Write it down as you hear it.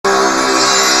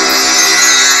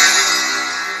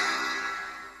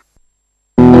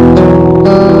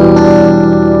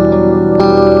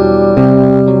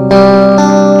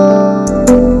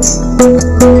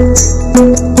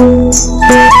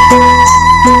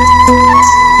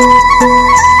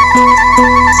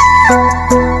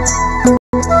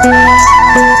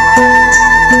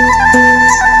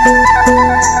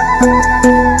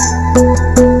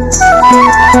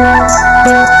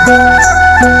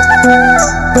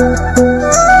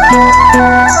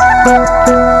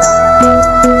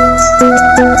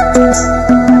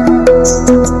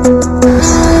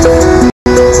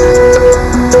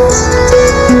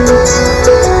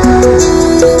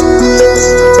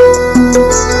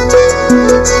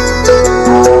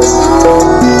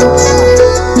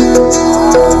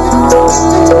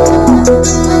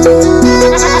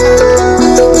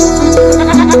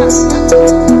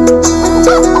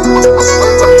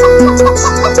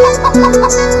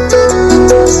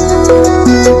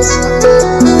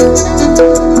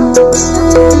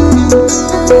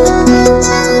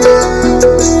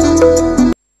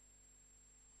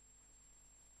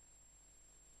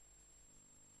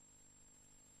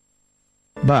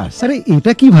আরে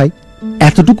এটা কি ভাই,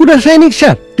 এতটুকু রাসায়নিক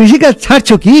সার? কৃষিকাজ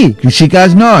ছাড়ছো কি? কৃষিকাজ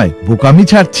নয়, বোকামি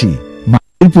ছাড়ছি।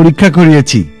 মাটির পরীক্ষা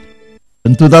করিয়েছি,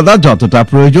 কিন্তু দাদা যতটা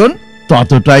প্রয়োজন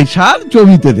ততটাই সার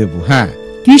জমিতে দেব। হ্যাঁ,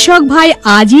 কৃষক ভাই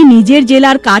আজই নিজের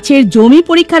জেলার কাছের জমি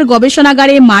পরীক্ষার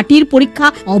গবেষণাগারে মাটির পরীক্ষা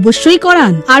অবশ্যই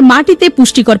করান। আর মাটিতে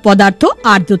পুষ্টিকর পদার্থ,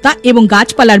 আর্দ্রতা এবং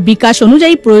গাছপালার বিকাশ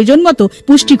অনুযায়ী প্রয়োজন মতো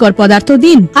পুষ্টিকর পদার্থ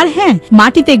দিন। আর হ্যাঁ,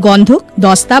 মাটিতে গন্ধক,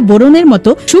 দস্তা, বোরনের মতো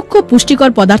সূক্ষ্ম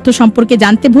পুষ্টিকর পদার্থ সম্পর্কে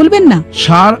জানতে ভুলবেন না।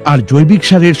 সার আর জৈবিক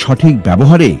সারের সঠিক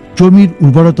ব্যবহারে জমির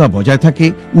উর্বরতা বজায় থাকে,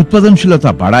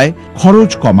 উৎপাদনশীলতা বাড়ায়,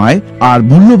 খরচ কমায় আর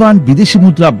মূল্যবান বিদেশি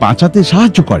মুদ্রা বাঁচাতে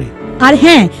সাহায্য করে। আর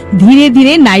হ্যাঁ, ধীরে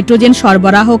ধীরে নাইট্রোজেন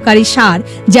সরবরাহকারী সার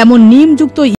যেমন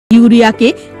নিমযুক্ত ইউরিয়াকে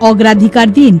অগ্রাধিকার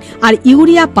দিন আর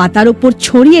ইউরিয়া পাতার উপর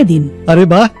ছড়িয়ে দিন। আরে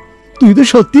বাহ, তুই তো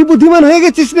সত্যি বুদ্ধিমান হয়ে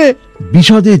গেছিস রে।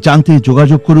 বিশদে জানতে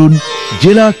যোগাযোগ করুন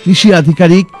জেলা কৃষি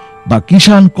আধিকারিক বা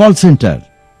কিষাণ কল সেন্টার।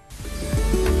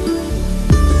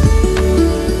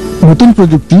 নতুন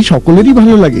প্রযুক্তি সকলেরই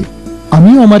ভালো লাগে।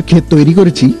 আমিও আমার ক্ষেত তৈরি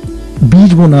করেছি।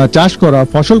 বীজ বোনা, চাষ করা,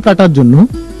 ফসল কাটার জন্য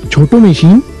ছোট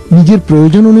মেশিন নিজের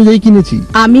প্রয়োজন অনুযায়ী কিনেছি।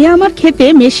 আমি আমার ক্ষেতে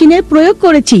মেশিনের প্রয়োগ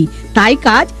করেছি, তাই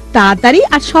কাজ তাড়াতাড়ি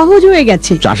আর সহজ হয়ে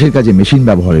গেছে। চাষের কাজে মেশিন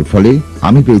ব্যবহারের ফলে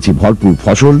আমি পেয়েছি ভরপুর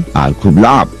ফসল আর খুব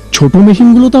লাভ। ছোট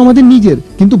মেশিনগুলো তো আমাদের নিজের,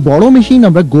 কিন্তু বড় মেশিন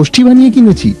আমরা গোষ্ঠী বানিয়ে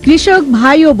কিনেছি। কৃষক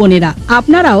ভাই ও বোনেরা,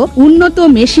 আপনারাও উন্নত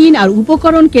মেশিন আর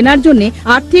উপকরণ কেনার জন্য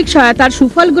আর্থিক সহায়তার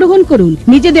সুফল গ্রহণ করুন,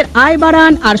 নিজেদের আয়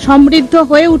বাড়ান আর সমৃদ্ধ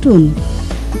হয়ে উঠুন।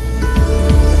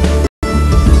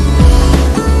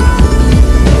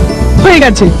 হয়ে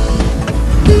গেছে।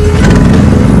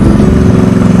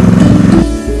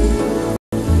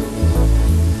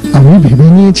 আমি ভেবে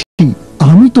নিয়েছি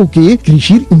আমি তোকে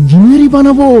কৃষির ইঞ্জিনিয়ারই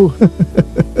বানাবো।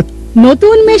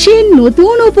 নতুন মেশিন,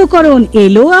 নতুন উপকরণ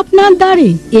এলো আপনার দ্বারে।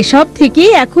 এসব থেকে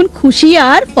এখন খুশি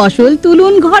আর ফসল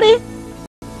তুলুন ঘরে।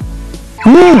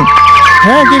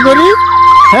 হ্যাঁ, কি করি?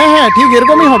 হ্যাঁ হ্যাঁ, ঠিক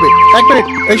এরকমই হবে। এক মিনিট,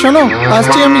 এই শোনো,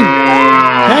 আসছি আমি।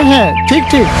 হ্যাঁ হ্যাঁ, ঠিক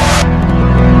ঠিক।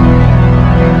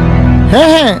 হ্যাঁ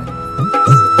হ্যাঁ,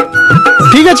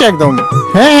 ঠিক আছে একদম।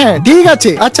 হ্যাঁ হ্যাঁ, ঠিক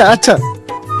আছে। আচ্ছা আচ্ছা।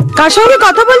 কার সঙ্গে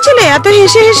কথা বলছিলে এত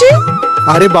হেসে হেসে?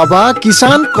 আরে বাবা,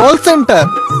 কিষাণ কল সেন্টার,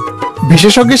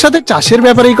 বিশেষজ্ঞের সাথে চাষের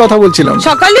ব্যাপারেই কথা বলছিলাম।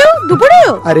 সকালেও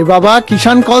দুপুরেও? আরে বাবা,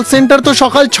 কিষাণ কল সেন্টার তো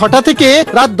সকাল 6টা থেকে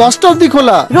রাত 10টা অবধি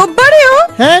খোলা। রোববারেও?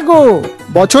 হ্যাঁ গো,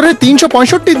 বছরের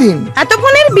 365 দিন।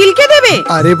 এতক্ষণের বিল কে দেবে?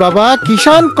 আরে বাবা,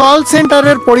 কিষাণ কল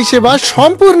সেন্টারের পরিষেবা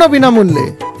সম্পূর্ণ বিনামূল্যে।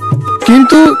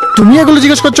 কিন্তু তুমি এগুলো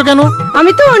জিজ্ঞেস করছো কেন?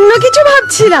 আমি তো অন্য কিছু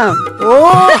ভাবছিলাম। ও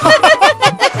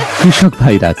কৃষক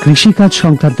ভাইরা কৃষিকাজ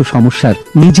সংক্রান্ত সমস্যার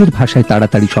নিজের ভাষায়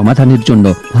তাড়াতাড়ি সমাধানের জন্য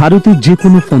ভারতের যে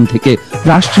কোনো ফোন থেকে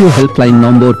রাষ্ট্রীয় হেল্পলাইন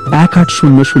নম্বর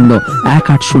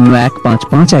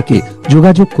 1800-180-1551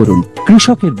 যোগাযোগ করুন।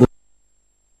 কৃষকের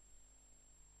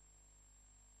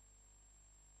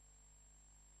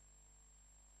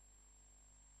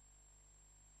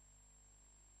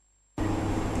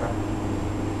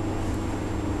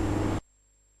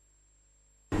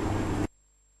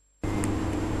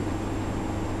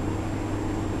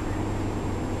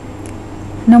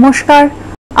নমস্কার,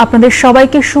 আপনাদের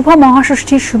সবাইকে শুভ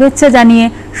মহাষষ্ঠীর শুভেচ্ছা জানিয়ে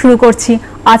শুরু করছি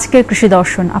আজকের কৃষি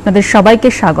দর্শন। আপনাদের সবাইকে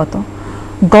স্বাগত।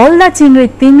 গলদা চিংড়ি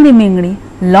তিংড়ি মিংড়ি,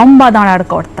 লম্বা দাঁড়ার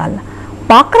করতাল,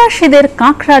 পাকড়া সেদের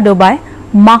কাঁকড়া ডোবায়,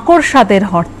 মাকড় সাদের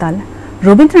হরতাল।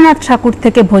 রবীন্দ্রনাথ ঠাকুর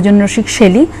থেকে ভোজন রসিক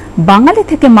শেলী, বাঙালি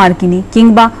থেকে মার্কিনী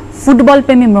কিংবা ফুটবল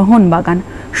প্রেমী মোহনবাগান,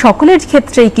 সকলের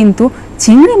ক্ষেত্রেই কিন্তু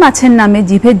চিংড়ি মাছের নামে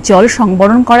জিভের জল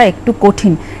সংবরণ করা একটু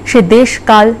কঠিন, সে দেশ,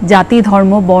 কাল, জাতি,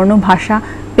 ধর্ম, বর্ণ, ভাষা,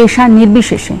 পেশা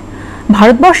নির্বিশেষে।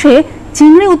 ভারতবর্ষে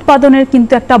চিংড়ি উৎপাদনের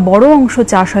কিন্তু একটা বড় অংশ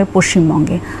চাষ হয়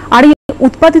পশ্চিমবঙ্গে। আর এই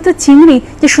উৎপাদিত চিংড়ি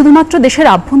যে শুধুমাত্র দেশের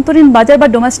আভ্যন্তরীণ বাজার বা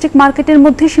ডোমেস্টিক মার্কেটের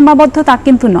মধ্যে সীমাবদ্ধ তা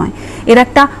কিন্তু নয়, এর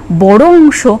একটা বড়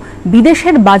অংশ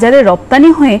বিদেশের বাজারে রপ্তানি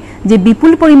হয়ে যে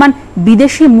বিপুল পরিমাণ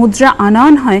বিদেশি মুদ্রা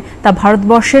আনয়ন হয় তা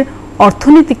ভারতবর্ষের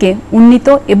অর্থনীতিকে উন্নীত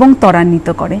এবং ত্বরান্বিত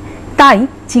করে। তাই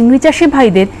চিংড়ি চাষী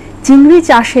ভাইদের চিংড়ি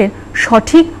চাষের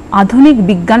সঠিক আধুনিক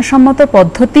বিজ্ঞানসম্মত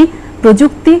পদ্ধতি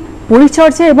প্রযুক্তি,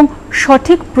 পরিচর্যা এবং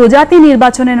সঠিক প্রজাতি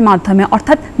নির্বাচনের মাধ্যমে,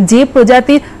 অর্থাৎ যে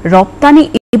প্রজাতির রপ্তানি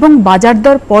এবং বাজার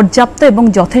দর পর্যাপ্ত এবং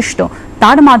যথেষ্ট,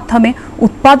 তার মাধ্যমে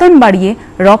উৎপাদন বাড়িয়ে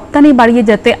রপ্তানি বাড়িয়ে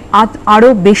যাতে আরও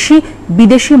বেশি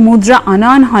বিদেশি মুদ্রা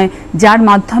আনয়ন হয়, যার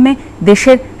মাধ্যমে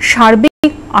দেশের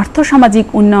সার্বিক আর্থসামাজিক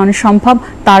উন্নয়ন সম্ভব,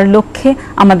 তার লক্ষ্যে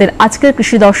আমাদের আজকের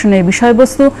কৃষি দর্শনের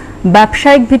বিষয়বস্তু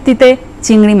ব্যবসায়িক ভিত্তিতে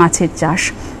চিংড়ি মাছের চাষ।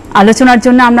 আলোচনার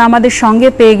জন্য আমরা আমাদের সঙ্গে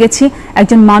পেয়ে গেছি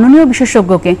একজন মাননীয়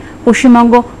বিশেষজ্ঞকে,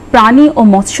 পশ্চিমবঙ্গ প্রাণী ও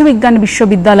মৎস্য বিজ্ঞান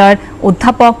বিশ্ববিদ্যালয়ের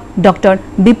অধ্যাপক ডক্টর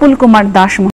বিপুল কুমার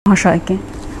দাস মহাশয়কে।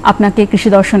 আপনাকে কৃষি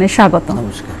দর্শনে স্বাগত।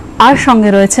 আর সঙ্গে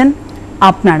রয়েছেন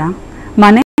আপনারা,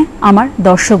 মানে আমার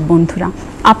দর্শক বন্ধুরা।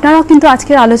 আপনারাও কিন্তু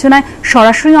আজকের আলোচনায়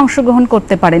সরাসরি অংশগ্রহণ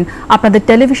করতে পারেন। আপনাদের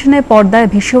টেলিভিশনের পর্দায়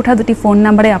ভেসে ওঠা দুটি ফোন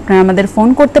নাম্বারে আপনারা আমাদের ফোন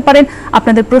করতে পারেন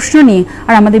আপনাদের প্রশ্ন নিয়ে,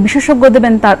 আর আমাদের বিশেষজ্ঞ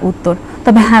দেবেন তার উত্তর।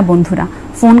 তবে হ্যাঁ বন্ধুরা,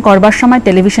 ফোন করবার সময়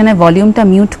টেলিভিশনের ভলিউমটা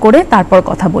মিউট করে তারপর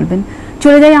কথা বলবেন।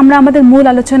 চলে যাই আমরা আমাদের মূল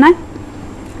আলোচনায়।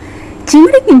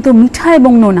 চিংড়ি কিন্তু মিঠা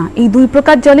এবং নোনা এই দুই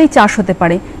প্রকার জলেই চাষ হতে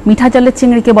পারে। মিঠা জলের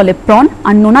চিংড়িকে বলে প্রন,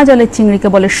 আর নোনা জলের চিংড়িকে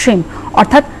বলে শ্রিম্প।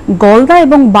 অর্থাৎ গলদা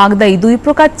এবং বাগদা এই দুই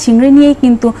প্রকার চিংড়ি নিয়েই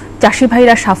কিন্তু চাষি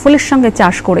ভাইরা সাফল্যের সঙ্গে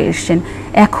চাষ করে এসছেন।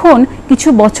 এখন কিছু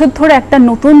বছর ধরে একটা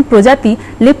নতুন প্রজাতি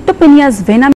লেপ্টোপেনিয়াস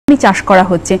ভেনামি চাষ করা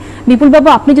হচ্ছে। বিপুলবাবু,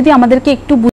 আপনি যদি আমাদেরকে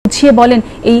একটু বুঝিয়ে বলেন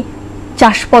এই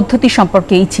চাষ পদ্ধতি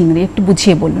সম্পর্কে, এই চিংড়ি একটু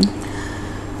বুঝিয়ে বলুন।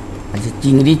 আচ্ছা,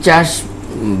 চিংড়ি চাষ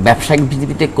ব্যবসায়িক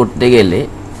ভিত্তিতে করতে গেলে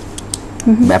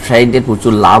ব্যবসায়ীদের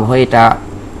প্রচুর লাভ হয়, এটা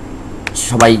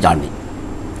সবাই জানে,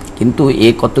 কিন্তু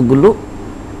এর কতগুলো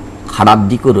খারাপ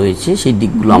দিকও রয়েছে, সেই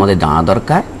দিকগুলো আমাদের জানা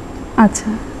দরকার। আচ্ছা,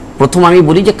 প্রথম আমি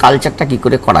বলি যে কালচারটা কি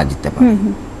করে করা যেতে পারে।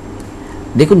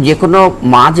 দেখুন, যে কোনো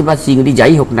মাছ বা চিংড়ি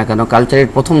যাই হোক না কেন, কালচারের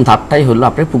প্রথম ধাপটাই হলো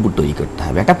আপনার পুকুর তৈরি করতে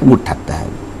হবে, একটা পুকুর থাকতে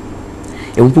হবে,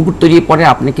 এবং পুকুর তৈরির পরে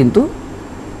আপনি কিন্তু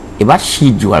এবার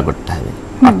শীত জোগাড় করতে হবে,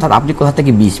 অর্থাৎ আপনি কোথা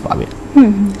থেকে বীজ পাবেন।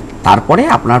 তারপরে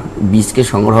আপনার বীজকে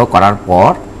সংগ্রহ করার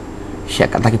পর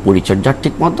তাকে পরিচর্যা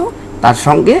ঠিক মতো, তার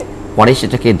সঙ্গে পরে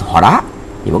সেটাকে ধরা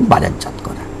এবং বাজারজাত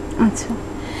করা। আচ্ছা,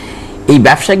 এই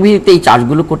ব্যবসায়িক ভিত্তিতে এই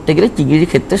চাষগুলো করতে গেলে চিংড়ির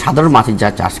ক্ষেত্রে সাধারণ মাছের যা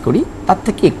চাষ করি তার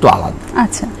থেকে একটু আলাদা।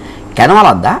 আচ্ছা, কেন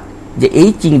আলাদা? যে এই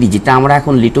চিংড়ি যেটা আমরা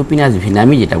এখন লিটোপিনাস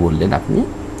ভিনামি যেটা বললেন আপনি,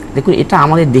 দেখুন এটা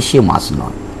আমাদের দেশীয় মাছ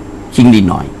নয়, চিংড়ি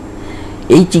নয়।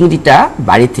 এই চিংড়িটা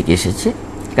বাইরে থেকে এসেছে।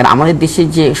 কারণ আমাদের দেশে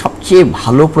যে সবচেয়ে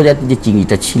ভালো প্রজাতির যে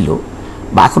চিংড়িটা ছিল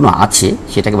বা এখনো আছে,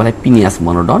 সেটাকে বলা হয় পিনিয়াস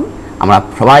মনোডন, আমরা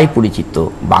সবাই পরিচিত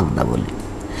বাগদা বলে।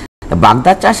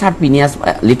 বাগদা চাষ আর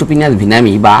লিটোপিনিয়াস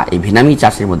ভিনামি বা এই ভিনামি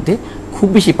চাষের মধ্যে খুব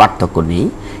বেশি পার্থক্য নেই,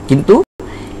 কিন্তু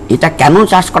এটা কেন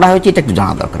চাষ করা হয়েছে এটা একটু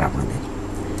জানা দরকার আপনাদের।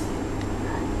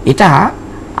 এটা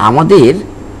আমাদের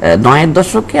 ৯-এর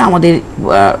দশকে আমাদের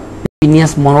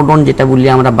পিনিয়াস মনোডন যেটা বলি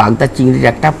আমরা, বাগদা চিংড়ির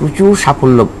একটা প্রচুর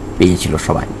সাফল্য পেয়েছিল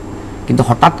সবাই, কিন্তু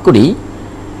হঠাৎ করেই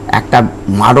একটা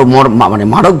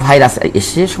মারক ভাইরাস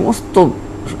এসে সমস্ত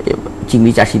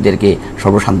চিংড়ি চাষিদেরকে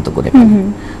সর্বশান্ত করে ফেলে,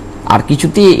 আর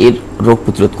কিছুতেই এর রোগ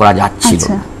প্রতিরোধ করা যাচ্ছিল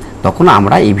না। তখন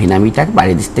আমরা এই ভিনামিটাকে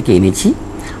বাইরের দেশ থেকে এনেছি,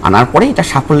 আনার পরে এটা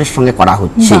সাফল্যের সঙ্গে করা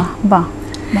হচ্ছে।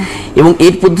 এবং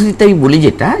এর পদ্ধতিতে আমি বলি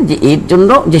যেটা, যে এর জন্য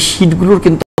যে শীটগুলোর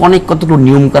কিন্তু অনেক কতগুলো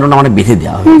নিয়ম কারণ আমরা বেঁধে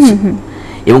দেওয়া হয়েছে,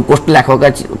 এবং কোস্টাল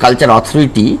অ্যাকুয়াকালচার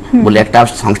অথরিটি বলে একটা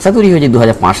সংস্থা তৈরি হয়েছে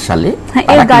 2005 সালে।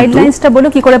 এর গাইডলাইন্সটা বলো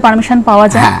কি করে পারমিশন পাওয়া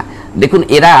যায়? হ্যাঁ, দেখুন,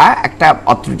 এরা একটা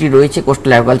অথরিটি রয়েছে,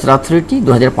 কোস্টাল অ্যাকুয়াকালচার অথরিটি,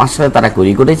 2005 সালে তারা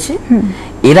তৈরি করেছে।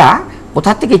 এরা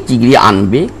কোথা থেকে চিংড়ি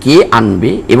আনবে, কে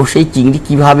আনবে, এবং সেই চিংড়ি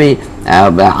কিভাবে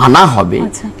আনা হবে,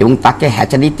 এবং তাকে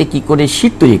হ্যাচারিতে কি করে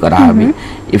শীট তৈরি করা হবে,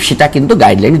 সেটা কিন্তু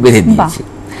গাইডলাইন বেঁধে দিয়েছে।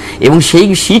 এবং সেই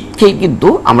শীত খেয়ে কিন্তু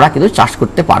আমরা কিন্তু চাষ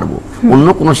করতে পারবো, অন্য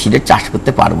কোনো শীতের চাষ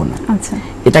করতে পারবো না।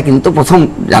 এটা কিন্তু প্রথম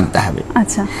জানতে হবে।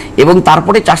 এবং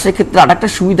তারপরে চাষের ক্ষেত্রে আর একটা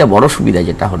সুবিধা, বড় সুবিধা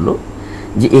যেটা হলো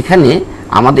যে এখানে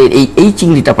আমাদের এই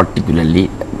চিংড়িটা পার্টিকুলারলি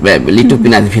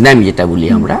লিটোপিনাস ভিনামি যেটা বলি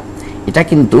আমরা, এটা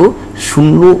কিন্তু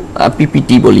 0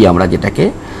 পিপিটি বলি আমরা, যেটাকে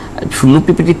 0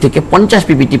 পিপিটি থেকে 50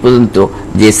 পিপিটি পর্যন্ত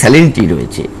যে স্যালিনিটি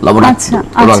রয়েছে,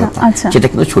 লবণাক্ততা, সেটা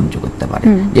কিন্তু সহ্য করতে পারে,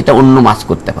 যেটা অন্য মাছ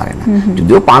করতে পারে না।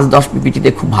 যদিও 5-10 পিপিটিতে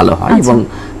খুব ভালো হয়, এবং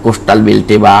কোস্টাল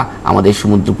বেল্টে বা আমাদের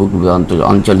সমুদ্র উপকূলীয়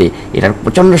অঞ্চলে এটার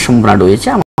প্রচন্ড সম্ভাবনা রয়েছে।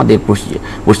 আমাদের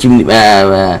পশ্চিম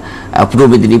পূর্ব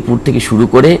মেদিনীপুর থেকে শুরু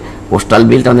করে কোস্টাল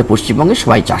বেল্ট আমাদের পশ্চিমবঙ্গে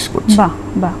সবাই চাষ করছে।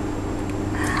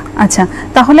 আচ্ছা,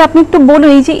 তাহলে আপনি একটু বলুন,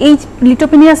 এই যে এই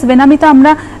লিটোপিনিয়াস ভেনামি তো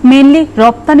আমরা মেইনলি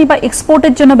রপ্তানি বা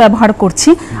এক্সপোর্টের জন্য ব্যবহার করছি।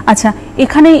 আচ্ছা,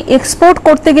 এখানে এক্সপোর্ট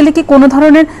করতে গেলে কি কোনো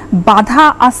ধরনের বাধা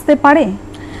আসতে পারে?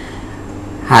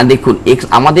 হ্যাঁ, দেখুন,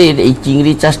 আমাদের এই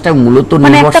চিংড়ি চাষটা মূলত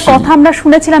একটা কথা আমরা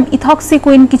শুনেছিলাম,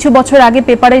 ইথক্সিকুইন কিছু বছর আগে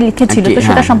পেপারে লিখেছিল, তো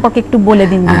সেটা সম্পর্কে একটু বলে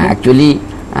দিন। অ্যাকচুয়ালি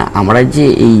আমরা যে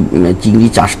এই চিংড়ি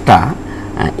চাষটা,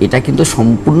 এটা কিন্তু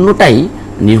সম্পূর্ণটাই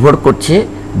নির্ভর করছে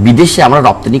বিদেশে আমরা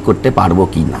রপ্তানি করতে পারবো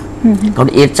কিনা, কারণ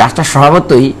এর চাষটা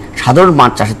স্বভাবতই সাধারণ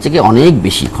মাছ চাষের থেকে অনেক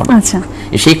বেশি খরচ।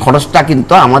 সেই খরচটা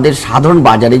কিন্তু আমাদের সাধারণ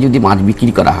বাজারে যদি মাছ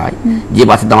বিক্রি করা হয়, যে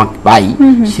মাছের দাম পাই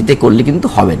সেটা করলে কিন্তু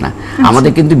হবে না।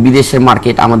 আমাদের কিন্তু বিদেশের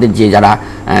মার্কেট, আমাদের যে যারা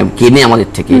কেনে আমাদের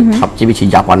থেকে সবচেয়ে বেশি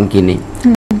জাপান কেনে,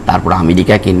 তারপর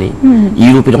আমেরিকা কেনে,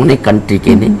 ইউরোপের অনেক কান্ট্রি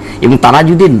কেনে, এবং তারা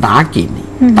যদি না কেনে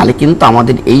তাহলে কিন্তু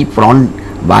আমাদের এই প্রন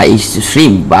বা এই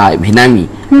শ্রিম বা ভিনামি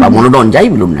বা মনোডন যাই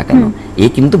বলুন না কেন, এ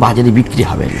কিন্তু বাজারে বিক্রি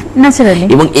হবে না।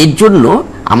 এবং এর জন্য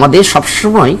আমাদের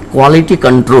সবসময় কোয়ালিটি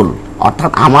কন্ট্রোল,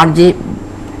 অর্থাৎ আমার যে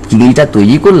চিংড়িটা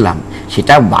তৈরি করলাম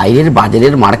সেটা বাইরের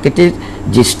বাজারের মার্কেটের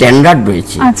যে স্ট্যান্ডার্ড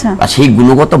রয়েছে বা সেই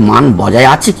গুণগত মান বজায়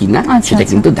আছে কিনা সেটা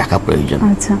কিন্তু দেখা প্রয়োজন।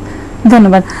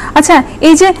 ধন্যবাদ। আচ্ছা,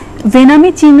 এই যে ভেনামি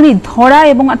চিংড়ি ধরা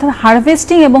এবং অর্থাৎ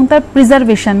হারভেস্টিং এবং তার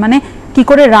প্রিজার্ভেশন, মানে কি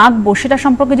করে রাখবো সেটা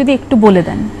সম্পর্কে যদি একটু বলে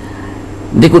দেন।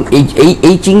 দেখুন,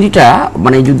 এই চিংড়িটা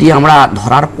মানে যদি আমরা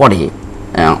ধরার পরে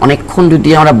অনেকক্ষণ যদি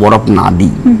আমরা বরফ না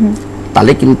দিই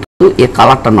তাহলে কিন্তু এর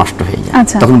কালারটা নষ্ট হয়ে যায়,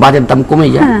 তখন বাজার দাম কমে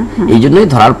যায়। এই জন্যই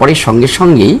ধরার পরে সঙ্গে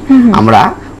সঙ্গেই আমরা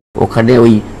ওখানে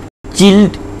ওই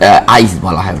চিল্ড আইস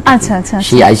বলা হয়,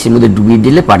 সেই আইসের মধ্যে ডুবিয়ে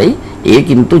দিলে পারে এর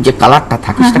কিন্তু যে কালারটা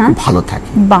থাকে সেটা খুব ভালো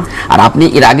থাকে। আর আপনি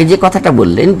এর আগে যে কথাটা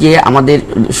বললেন যে আমাদের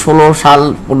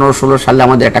 15-16 সালে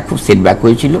আমাদের একটা খুব সেটব্যাক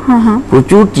হয়েছিল,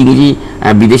 প্রচুর চিংড়ি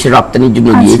বিদেশে রপ্তানির জন্য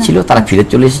গিয়েছিল, তারা ফিরে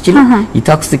চলে এসেছিল।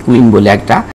 ইথক্সিকুইন বলে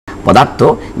একটা পদার্থ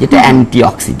যেটা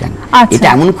অ্যান্টিঅক্সিডেন্ট, এটা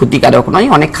এমন ক্ষতিকারক নয়,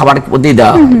 অনেক খাবার মধ্যে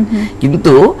দেওয়া হয়,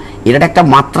 কিন্তু এর একটা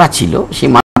মাত্রা ছিল, সেই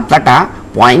মাত্রাটা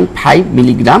 0.5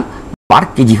 মিলিগ্রাম পার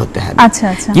কেজি হতে হবে।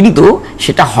 কিন্তু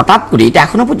সেটা হঠাৎ করে, এটা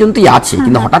এখনো পর্যন্তই আছে,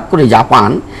 কিন্তু হঠাৎ করে জাপান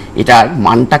এটার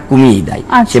মানটা কমিয়ে দেয়,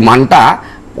 সে মানটা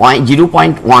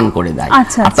 0.1 করে দেয়।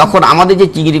 আর তখন আমাদের যে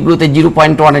চিংড়িগুলোতে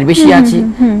 0.1 এর বেশি আছে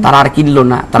তারা আর কিনলো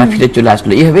না, তারা ফিরে চলে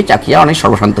আসলো, এইভাবে চাকিয়া অনেক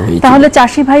সর্বশান্ত হয়েছে। তাহলে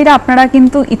চাষি ভাইরা আপনারা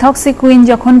কিন্তু ইথক্সিকুইন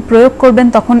যখন প্রয়োগ করবেন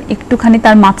তখন একটুখানি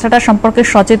তার মাত্রাটা সম্পর্কে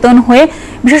সচেতন হয়ে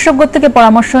বিশেষজ্ঞ থেকে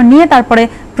পরামর্শ নিয়ে তারপরে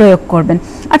প্রয়োগ করবেন।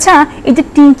 আচ্ছা, এই যে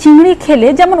চিংড়ি খেলে,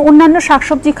 যেমন অন্যান্য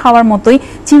শাকসবজি খাওয়ার মতোই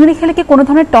চিংড়ি খেলে কি কোনো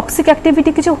ধরনের টক্সিক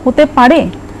অ্যাক্টিভিটি কিছু হতে পারে?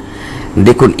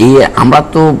 দেখুন, এই আমরা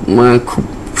তো খুব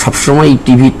সবসময়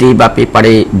টিভিতে বা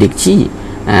পেপারে দেখছি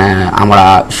আমরা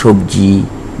সবজি,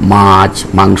 মাছ,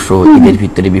 মাংস এদের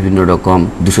ভিতরে বিভিন্ন রকম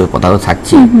দূষিত পদার্থ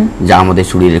থাকছে যা আমাদের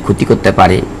শরীরের ক্ষতি করতে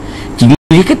পারে।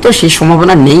 চিংড়িকে তো সেই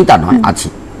সম্ভাবনা নেই তা নয়, আছে,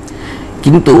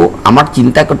 কিন্তু আমার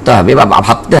চিন্তা করতে হবে বা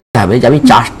ভাবতে হবে যে আমি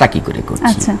চাষটা কি করে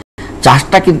করছি।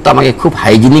 চাষটা কিন্তু আমাকে খুব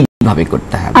হাইজিনিক ভাবে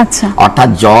করতে হবে, অর্থাৎ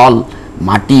জল,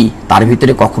 মাটি, তার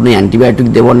ভিতরে কখনোই অ্যান্টিবায়োটিক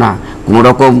দেব না, কোন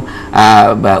রকম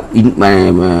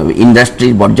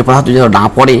ইন্ডাস্ট্রির বর্জ্য পদার্থ যেন না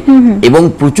পড়ে, এবং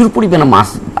প্রচুর পরিমাণে মাছ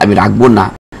আমি রাখবো না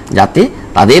যাতে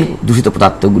তাদের দূষিত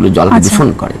পদার্থগুলো জলকে দূষণ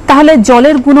করে। তাহলে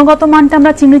জলের গুণগত মানটা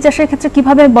আমরা চিংড়ি চাষের ক্ষেত্রে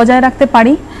কিভাবে বজায় রাখতে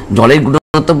পারি? জলের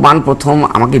গুণগত মান প্রথম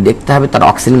আমাকে দেখতে হবে তার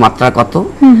অক্সিজেন মাত্রা কত।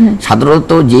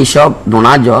 সাধারণত যেসব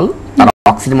নোনা জল তার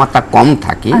অক্সিজেন মাত্রা কম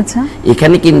থাকে,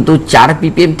 এখানে কিন্তু 4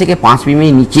 ppm থেকে 5 ppm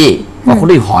নিচে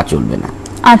কখনোই হওয়া চলবে না।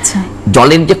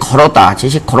 জলের যে ক্ষরতা আছে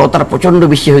সেই ক্ষরতার প্রচন্ড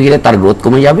বেশি হয়ে গেলে তার গ্রোথ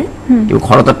কমে যাবে, এবং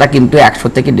ক্ষরতাটা কিন্তু 100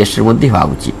 থেকে 150 মধ্যে হওয়া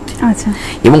উচিত।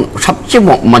 এবং সবচেয়ে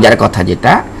মজার কথা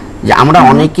যেটা, যে আমরা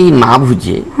অনেকেই না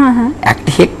বুঝে একটা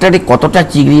হেক্টরে কতটা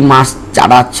চিংড়ি মাছ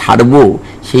চারা ছাড়বো,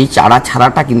 সেই চারা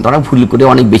ছাড়াটা কিন্তু আমরা ভুল করে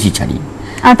অনেক বেশি ছাড়ি,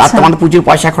 তাতে আমাদের প্রচুর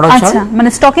পয়সা খরচ হয়, মানে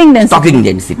স্টকিং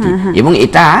ডেনসিটি। এবং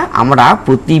এটা আমরা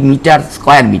প্রতি মিটার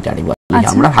স্কয়ার মিটারে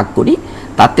আমরা ভাগ করি,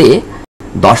 তাতে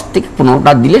 10 থেকে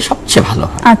 15টা দিলে সবচেয়ে ভালো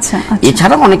হয়।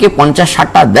 এছাড়া অনেকে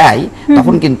 50-60টা দেয়,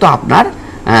 তখন কিন্তু আপনার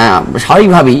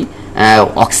স্বাভাবিকভাবেই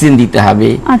অক্সিজেন দিতে হবে,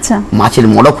 মাছের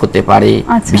মড়ক হতে পারে,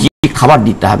 বেশি খাবার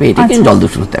দিতে হবে, এটা কিন্তু জল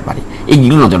দূষণ হতে পারে,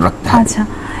 এইগুলো নজর রাখতে হবে।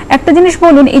 একটা জিনিস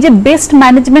বলুন, এই যে বেস্ট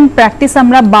ম্যানেজমেন্ট প্র্যাকটিস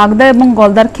আমরা বাগদা এবং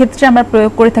গলদার ক্ষেত্রে আমরা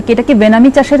প্রয়োগ করে থাকি, এটা কি বেনামি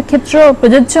চাষের ক্ষেত্রেও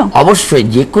প্রযোজ্য? অবশ্যই,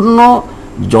 যে কোনো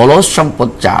জলজ সম্পদ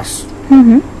চাষ,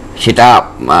 সেটা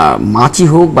মাছই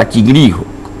হোক বা চিংড়ি হোক,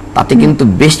 তাতে কিন্তু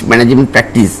বেস্ট ম্যানেজমেন্ট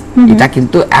প্র্যাকটিস এটা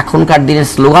কিন্তু এখনকার দিনের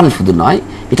স্লোগান শুধু নয়,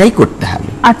 এটাই করতে হবে।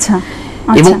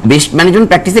 এবং বেস্ট ম্যানেজমেন্ট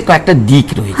প্র্যাকটিসে কয়েকটা দিক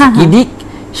রয়েছে। কি দিক?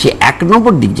 সে 1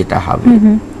 নম্বর দিক যেটা হবে,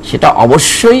 সেটা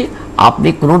অবশ্যই আপনি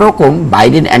কোনো রকম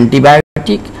বাইরের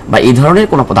অ্যান্টিবায়োটিক বা এই ধরনের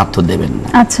কোনো পদার্থ দেবেন না,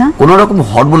 কোনো রকম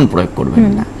হরমোন প্রয়োগ করবেন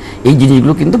না, এই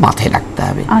জিনিসগুলো কিন্তু মাথায় রাখতে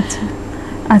হবে।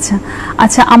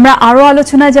 আচ্ছা, আমরা আরো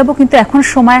আলোচনায় যাব, কিন্তু এখন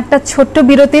সময় একটা ছোট্ট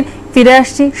বিরতির, ফিরে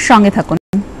আসছি, সঙ্গে থাকুন।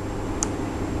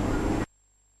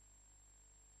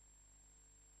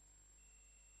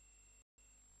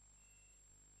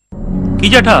 কি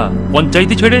জ্যাঠা,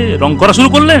 পঞ্চায়েতি ছেড়ে রং করা শুরু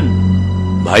করলেন?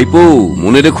 ভাইপো,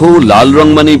 মনে রেখো, লাল রং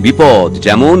মানে বিপদ,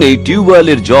 যেমন এই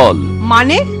টিউবওয়েলের জল।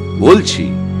 মানে? বলছি,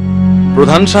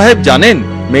 প্রধান সাহেব জানেন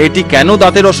মেয়েটি কেন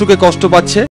দাঁতের অসুখে কষ্ট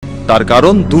পাচ্ছে? তার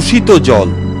কারণ দূষিত জল।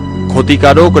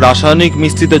 ক্ষতিকারক রাসায়নিক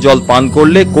মিশ্রিত জল পান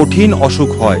করলে কঠিন অসুখ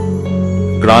হয়।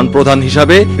 গ্রাম প্রধান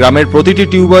হিসাবে গ্রামের প্রতিটি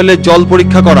টিউবওয়েলের জল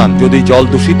পরীক্ষা করান। যদি জল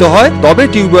দূষিত হয় তবে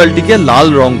টিউবওয়েলটিকে লাল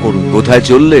রং করুন। কোথায়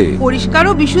চললে? পরিষ্কার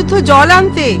ও বিশুদ্ধ জল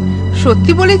আনতে।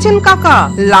 সত্যি বলেছেন কাকা,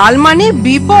 লাল মানে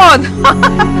বিপদ।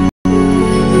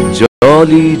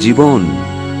 জলই জীবন।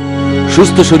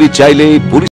 সুস্থ শরীর চাইলে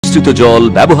পরিশ্রুত জল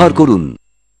ব্যবহার করুন।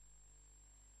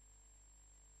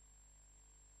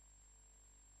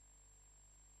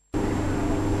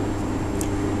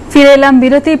 ফিরে এলাম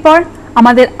বিরতির পর।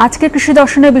 আমাদের আজকের কৃষি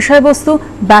দর্শনের বিষয়বস্তু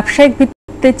ব্যবসায়িক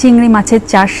ভিত্তিতে চিংড়ি মাছের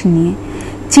চাষ নিয়ে।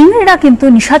 চিংড়িরা কিন্তু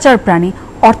নিশাচর প্রাণী,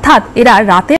 অর্থাৎ এরা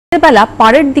রাতের বেলা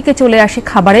পাড়ের দিকে চলে আসে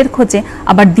খাবারের খোঁজে,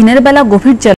 আবার দিনের বেলা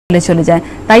গভীর জলে চলে যায়।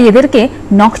 তাই এদেরকে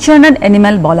নকচার্নাল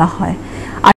অ্যানিম্যাল বলা হয়।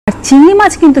 আর চিংড়ি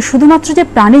মাছ কিন্তু শুধুমাত্র যে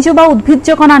প্রাণীজ বা উদ্ভিজ্জ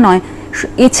কণা নয়,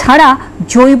 এছাড়া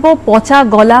জৈব পচা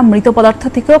গলা মৃত পদার্থ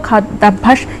থেকেও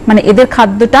খাদ্যাভ্যাস, মানে এদের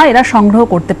খাদ্যটা এরা সংগ্রহ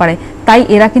করতে পারে। তাই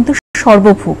এরা কিন্তু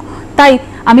সর্বভুক। তাই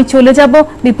আমি চলে যাব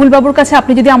বিপুল বাবুর কাছে।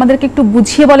 আপনি যদি আমাদেরকে একটু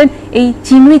বুঝিয়ে বলেন এই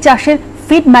চিংড়ি চাষের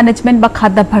ফিড ম্যানেজমেন্ট বা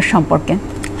খাদ্যাভ্যাস সম্পর্কে।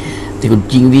 দেখুন,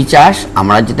 চিংড়ি চাষ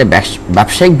আমরা যেটা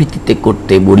ব্যবসায়িক ভিত্তিতে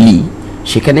করতে বলি,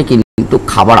 সেখানে কিন্তু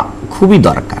খাবার খুবই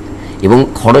দরকার এবং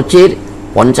খরচের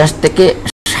 50 থেকে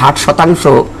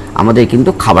 60% আমাদের কিন্তু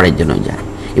খাবারের জন্য যায়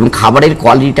এবং খাবারের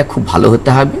কোয়ালিটিটা খুব ভালো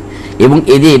হতে হবে এবং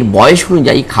এদের বয়স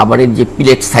অনুযায়ী খাবারের যে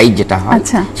প্লেট সাইজ যেটা হয়,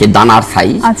 সে দানার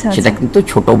সাইজ, সেটা কিন্তু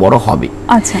ছোট বড় হবে।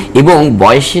 এবং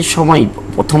বয়সের সময়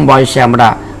প্রথম বয়সে আমরা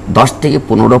 10 থেকে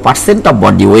 15% অফ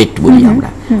বডি ওয়েট বলি আমরা,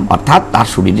 অর্থাৎ তার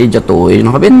শরীরে যত ওজন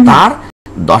হবে তার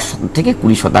 10 থেকে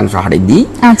 20% হারে দিই।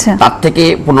 তার থেকে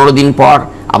 15 দিন পর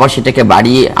আবার সেটাকে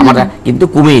বাড়িয়ে আমরা কিন্তু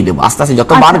কমিয়ে দেবো। আস্তে আস্তে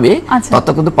যত বাড়বে তত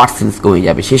কিন্তু পার্সেন্টেজ কমে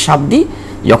যাবে। শেষ অবধি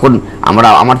যখন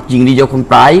আমার চিংড়ি যখন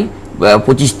প্রায়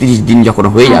 25-30 দিন যখন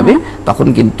হয়ে যাবে, তখন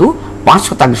কিন্তু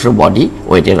 5% বডি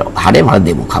ওয়েটের হারে আমরা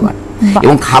দেবো খাবার।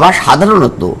 এবং খাবার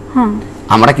সাধারণত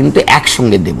আমরা কিন্তু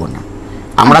একসঙ্গে দেব না,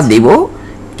 আমরা দেব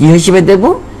কি হিসেবে দেব,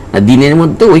 দিনের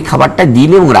মধ্যে ওই খাবারটা দিন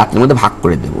এবং রাতের মধ্যে ভাগ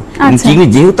করে দেবো। চিংড়ি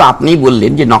যেহেতু আপনি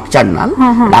বললেন যে নকচার্নাল,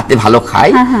 রাতে ভালো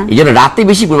খায়, এই জন্য রাতে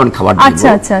বেশি পরিমাণ খাবার দেবো,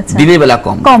 দিনের বেলা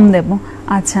কম দেবো।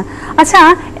 আচ্ছা আচ্ছা,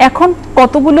 এখন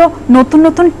কতগুলো নতুন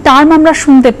নতুন টার্ম আমরা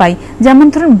শুনতে পাই, যেমন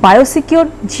ধরুন বায়োসিকিউর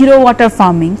zero water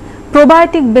farming,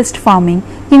 probiotic based farming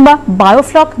কিংবা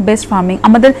বায়োফ্লক বেসড ফার্মিং।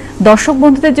 আমাদের দর্শক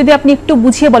বন্ধুদের যদি আপনি একটু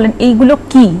বুঝিয়ে বলেন এইগুলো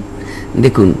কি।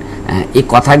 দেখুন, এই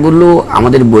কথাগুলো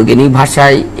আমাদের বৈজ্ঞানিক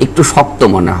ভাষায় একটু শক্ত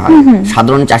মনে হয়,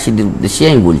 সাধারণ চাষিদের উদ্দেশ্যে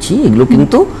আমি বলছি, এগুলো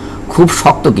কিন্তু খুব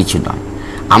শক্ত কিছু নয়।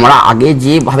 আমরা আগে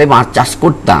যেভাবে মাছ চাষ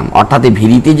করতাম, অর্থাৎ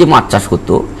ভেরিতে যে মাছ চাষ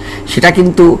হতো, সেটা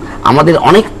কিন্তু আমাদের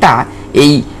অনেকটা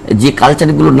এই যে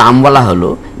কালচারগুলোর নাম বলা হলো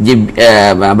যে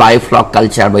বায়োফ্লক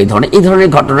কালচার বা এই ধরনের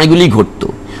ঘটনাগুলি ঘটতো।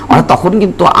 অর্থাৎ তখন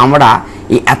কিন্তু আমরা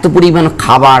এই এত পরিমাণ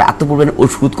খাবার, এত পরিমাণ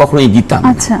ওষুধ কখনোই দিতাম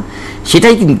না।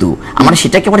 সেটাই কিন্তু আমরা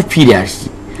সেটাকে আবার ফিরে আসছি।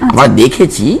 আমরা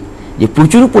দেখেছি যে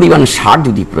প্রচুর পরিমাণ সার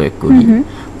যদি প্রয়োগ করি,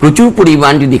 প্রচুর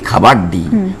পরিমাণ যদি খাবার দিই,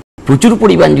 প্রচুর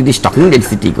পরিমাণ যদি স্টকিং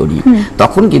ডেনসিটি করি,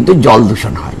 তখন কিন্তু জল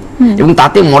দূষণ হয় এবং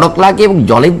তাতে মড়ক লাগে। এবং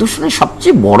জলের দূষণের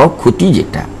সবচেয়ে বড় ক্ষতি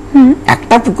যেটা,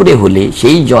 একটা পুকুরে হলে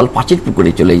সেই জল 5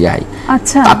 পুকুরে চলে যায়,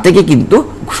 তার থেকে কিন্তু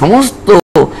সমস্ত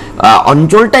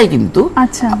অঞ্চলটাই কিন্তু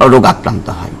রোগাক্রান্ত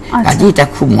হয়। কাজে এটা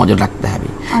খুব নজর রাখতে হবে।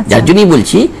 যার জন্যই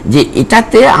বলছি যে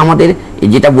এটাতে আমাদের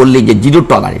যেটা বললে যে জিরো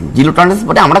টলারেন্স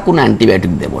পরে আমরা কোনো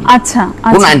অ্যান্টিবায়োটিক দেবো না,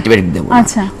 কোনো অ্যান্টিবায়োটিক দেবো না,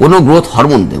 কোনো গ্রোথ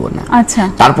হরমোন দেবো না।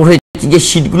 তারপরে যে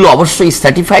শীটগুলো অবশ্যই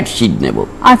সার্টিফাইড শীট নেব।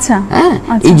 হ্যাঁ,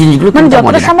 এই জিনিসগুলো মানে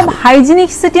যতটা সম্ভব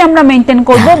হাইজিনিসিটি আমরা মেইনটেইন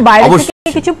করব, বাইরে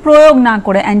থেকে কিছু প্রয়োগ না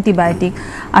করে অ্যান্টিবায়োটিক।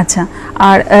 আচ্ছা,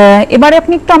 আর এবারে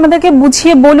আপনি একটু আমাদেরকে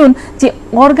বুঝিয়ে বলুন যে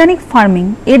অর্গানিক ফার্মিং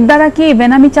এর দ্বারা কি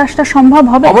বেনামি চাষটা সম্ভব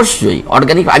হবে? অবশ্যই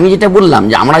অর্গানিক। আমি যেটা বললাম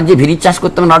যে আমরা যে ভেরি চাষ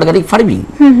করতাম অর্গানিক ফার্মিং,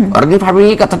 অর্গানিক ফার্মিং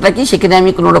এর কথাটা কি, সেখানে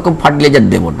আমি কোনো রকম ফার্টিলাইজার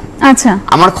দেব না। আচ্ছা,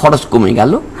 আমার খরচ কমে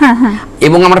গেল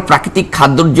এবং আমরা প্রাকৃতিক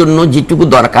খাদ্যর জন্য যেটুকু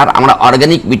দরকার আমরা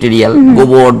অর্গানিক মেটেরিয়াল,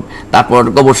 গোবর, তারপর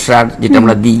গোবর সার যেটা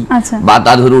আমরা দিই, বা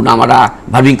তা ধরুন আমরা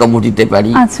ভার্মিং কম্পোস্ট দিতে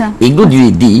পারি, এগুলো যদি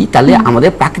দিই তাহলে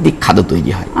আমাদের প্রাকৃতিক খাদ্য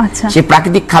তৈরি হয়। সেই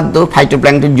প্রাকৃতিক খাদ্য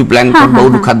ফাইটোপ্ল্যাঙ্কটন, জুপ্ল্যাঙ্কটন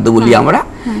বা খাদ্য বলি আমরা,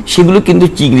 সেগুলো কিন্তু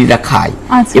চিংড়িরা খায়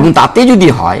এবং তাতে যদি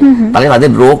হয় তাহলে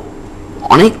তাদের রোগ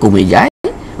অনেক কমে যায়,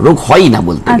 রোগ হয় না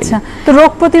বলতে গেলে। আচ্ছা, তো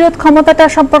রোগ প্রতিরোধ ক্ষমতাটা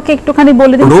সম্পর্কে একটুখানি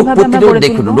বলে দিন। রোগ প্রতিরোধ,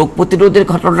 দেখুন রোগ প্রতিরোধের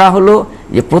ঘটনা হলো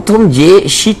যে প্রথম যে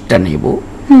শীটটা নেব,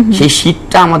 সেই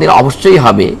শীটটা আমাদের অবশ্যই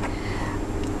হবে,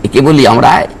 একে বলি আমরা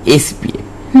এসপিএফ,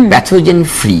 প্যাথোজেন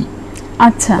ফ্রি।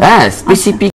 আচ্ছা, হ্যাঁ,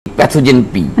 স্পেসিফিক প্যাথোজেন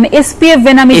পি মানে এসপিএফ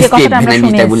ভেনামি যে কথাটা আমরা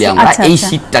শুনি বলি আমরা, এই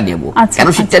শীটটা নেব। কেন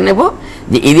শীটটা নেব?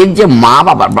 যে এদের যে মা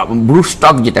বাবা ব্রুড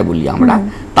স্টক যেটা বলি আমরা,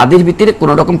 তাদের ভিতরে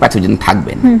কোনো রকম প্যাথোজেন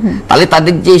থাকবে না। তাহলে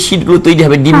তাদের যে শীটগুলো তৈরি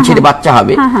হবে, ডিম ছেড়ে বাচ্চা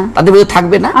হবে, তাদের ভিতরে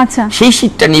থাকবে না। সেই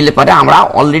শীটটা নিলে পরে আমরা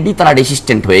অলরেডি তারা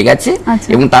রেসিস্ট্যান্ট হয়ে গেছে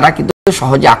এবং তারা কিন্তু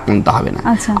সহজে আক্রান্ত হবে না।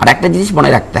 আর একটা জিনিস মনে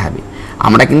রাখতে হবে,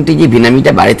 আমরা কিন্তু যে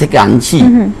ভেনামিটা বাইরে থেকে আনছি,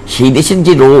 সেই দেশের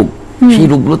যে রোগ, সেই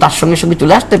রোগগুলো তার সঙ্গে সঙ্গে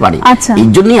চলে আসতে পারে। এই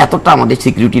জন্যই এতটা আমাদের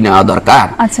সিকিউরিটি নেওয়া দরকার।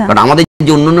 কারণ আমাদের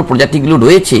যে অন্যান্য প্রজাতিগুলো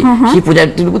রয়েছে, সেই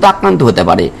প্রজাতিগুলো তো আক্রান্ত হতে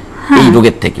পারে এই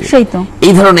রোগের থেকে।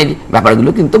 এই ধরনের ব্যাপারগুলো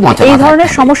কিন্তু এই ধরনের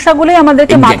সমস্যাগুলোই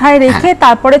আমাদেরকে মাথায় রেখে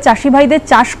তারপরে চাষি ভাইদের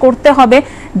চাষ করতে হবে,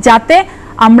 যাতে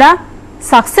আমরা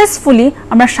সাকসেসফুলি,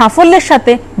 আমরা সাফল্যের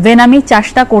সাথে ভেনামি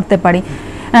চাষটা করতে পারি।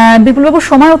 বিপুলবাবু,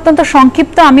 সময় অত্যন্ত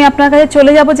সংক্ষিপ্ত, আমি আপনার কাছে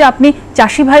চলে যাব যে আপনি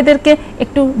চাষি ভাইদেরকে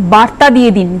একটু বার্তা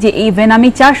দিয়ে দিন যে এই ভেনামি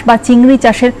চাষ বা চিংড়ি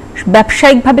চাষের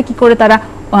ব্যবসায়িকভাবে কি করে তারা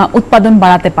উৎপাদন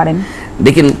বাড়াতে পারেন।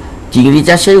 দেখেন, চিংড়ি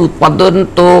চাষের উৎপাদন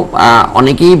তো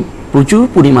অনেকেই প্রচুর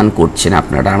পরিমাণ করছেন,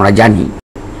 আপনারা আমরা জানি।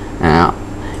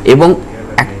 এবং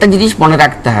একটা জিনিস মনে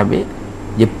রাখতে হবে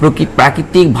যে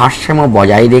প্রাকৃতিক ভারসাম্য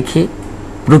বজায় রেখে,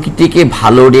 প্রকৃতিকে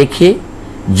ভালো রেখে,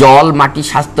 জল মাটি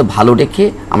স্বাস্থ্য ভালো রেখে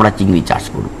আমরা চিংড়ি চাষ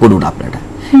করুন আপনারা।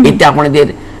 এটা আপনাদের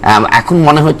এখন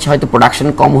মনে হচ্ছে হয়তো প্রোডাকশন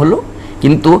কম হলো,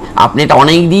 কিন্তু আপনি এটা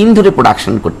অনেক দিন ধরে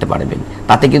প্রোডাকশন করতে পারবেন।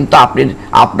 তাতে কিন্তু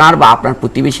আপনার বা আপনার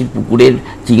প্রতিবেশীর পুকুরের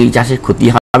চিংড়ি চাষের ক্ষতি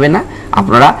হবে না।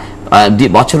 আপনারা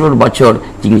বছরের বছর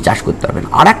চিংড়ি চাষ করতে পারবেন।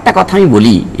 আর একটা কথা আমি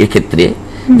বলি এক্ষেত্রে,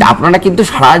 যে আপনারা কিন্তু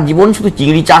সারা জীবন শুধু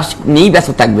চিংড়ি চাষ নিয়েই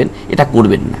ব্যস্ত থাকবেন, এটা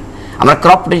করবেন না। আমরা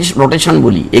ক্রপ রোটেশন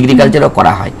বলি, এগ্রিকালচারও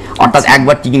করা হয়। অর্থাৎ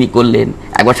একবার চিংড়ি করলেন,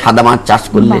 একবার সাদা মাছ চাষ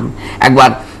করলেন, একবার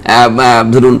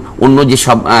ধরুন অন্য যে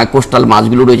সব কোস্টাল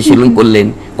মাছগুলো রয়েছে সেগুলো করলেন,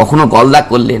 কখনো গলদা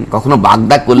করলেন, কখনো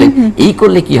বাগদা করলেন। এই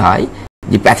করলে কি হয়,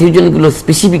 যে প্যাথোজেনগুলো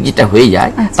স্পেসিফিক যেটা হয়ে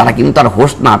যায়, তারা কিন্তু তার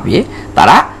হোস্ট না পেয়ে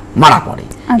তারা মারা পড়ে।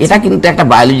 এটা কিন্তু একটা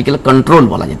বায়োলজিক্যাল কন্ট্রোল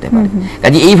বলা যেতে পারে।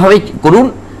 কাজে এইভাবে করুন,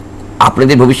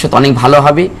 আপনাদের ভবিষ্যৎ অনেক ভালো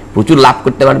হবে, প্রচুর লাভ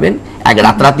করতে পারবেন। এক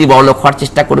রাতারাতি বড়লোক হওয়ার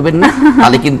চেষ্টা করবেন না,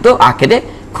 তাহলে কিন্তু আখেরে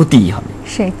ক্ষতিই হবে।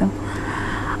 সেই তো,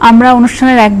 আমরা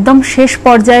অনুষ্ঠানের একদম শেষ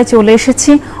পর্যায়ে চলে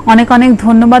এসেছি। অনেক অনেক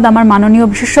ধন্যবাদ আমার মাননীয়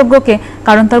বিশেষজ্ঞকে,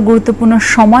 কারণ তার গুরুত্বপূর্ণ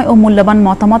সময় ও মূল্যবান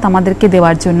মতামত আমাদেরকে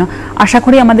দেওয়ার জন্য। আশা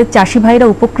করি আমাদের চাষি ভাইরা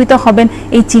উপকৃত হবেন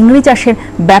এই চিংড়ি চাষের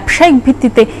ব্যবসায়িক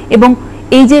ভিত্তিতে, এবং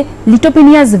এই যে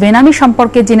লিটোপিনিয়াস ভেনামি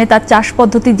সম্পর্কে জেনে, তার চাষ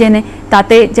পদ্ধতি জেনে,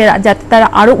 যাতে তারা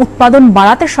আরো উৎপাদন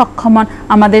বাড়াতে সক্ষম হন,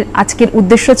 আমাদের আজকের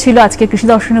উদ্দেশ্য ছিল, আজকের কৃষি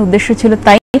দর্শনের উদ্দেশ্য ছিল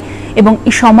তাই। এবং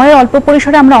এই সময়ের অল্প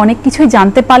পরিসরে আমরা অনেক কিছুই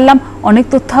জানতে পারলাম, অনেক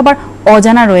তথ্য আবার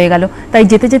অজানা রয়ে গেল। তাই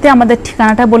যেতে যেতে আমাদের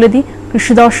ঠিকানাটা বলে দিই।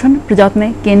 কৃষি দর্শন প্রযত্নে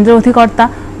কেন্দ্র অধিকর্তা,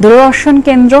 দূরদর্শন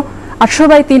কেন্দ্র,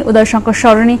 800/3 উদয়শঙ্কর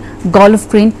সরণি, গলফ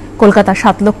গ্রিন, কলকাতা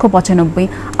 7,95,000।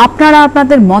 আপনারা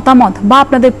আপনাদের মতামত বা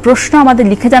আপনাদের প্রশ্ন আমাদের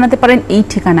লিখে জানাতে পারেন এই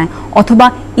ঠিকানায়, অথবা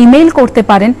ইমেইল করতে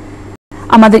পারেন।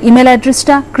 আমাদের ইমেল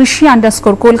অ্যাড্রেসটা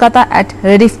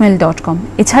krishi_kolkata@rediffmail.com।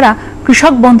 এছাড়া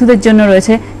কৃষক বন্ধুদের জন্য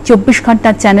রয়েছে 24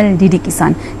 ঘন্টার চ্যানেল ডিডি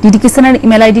কিষান। ডিডি কিষানের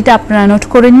ইমেল আইডিটা আপনারা নোট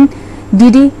করে নিন,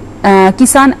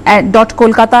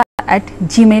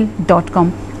 ddkisan.kolkata@gmail.com।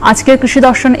 আজকের কৃষি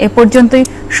দর্শন এ পর্যন্তই।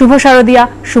 শুভ শারদিয়া,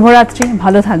 শুভরাত্রি,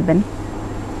 ভালো থাকবেন।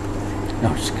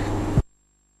 নমস্কার।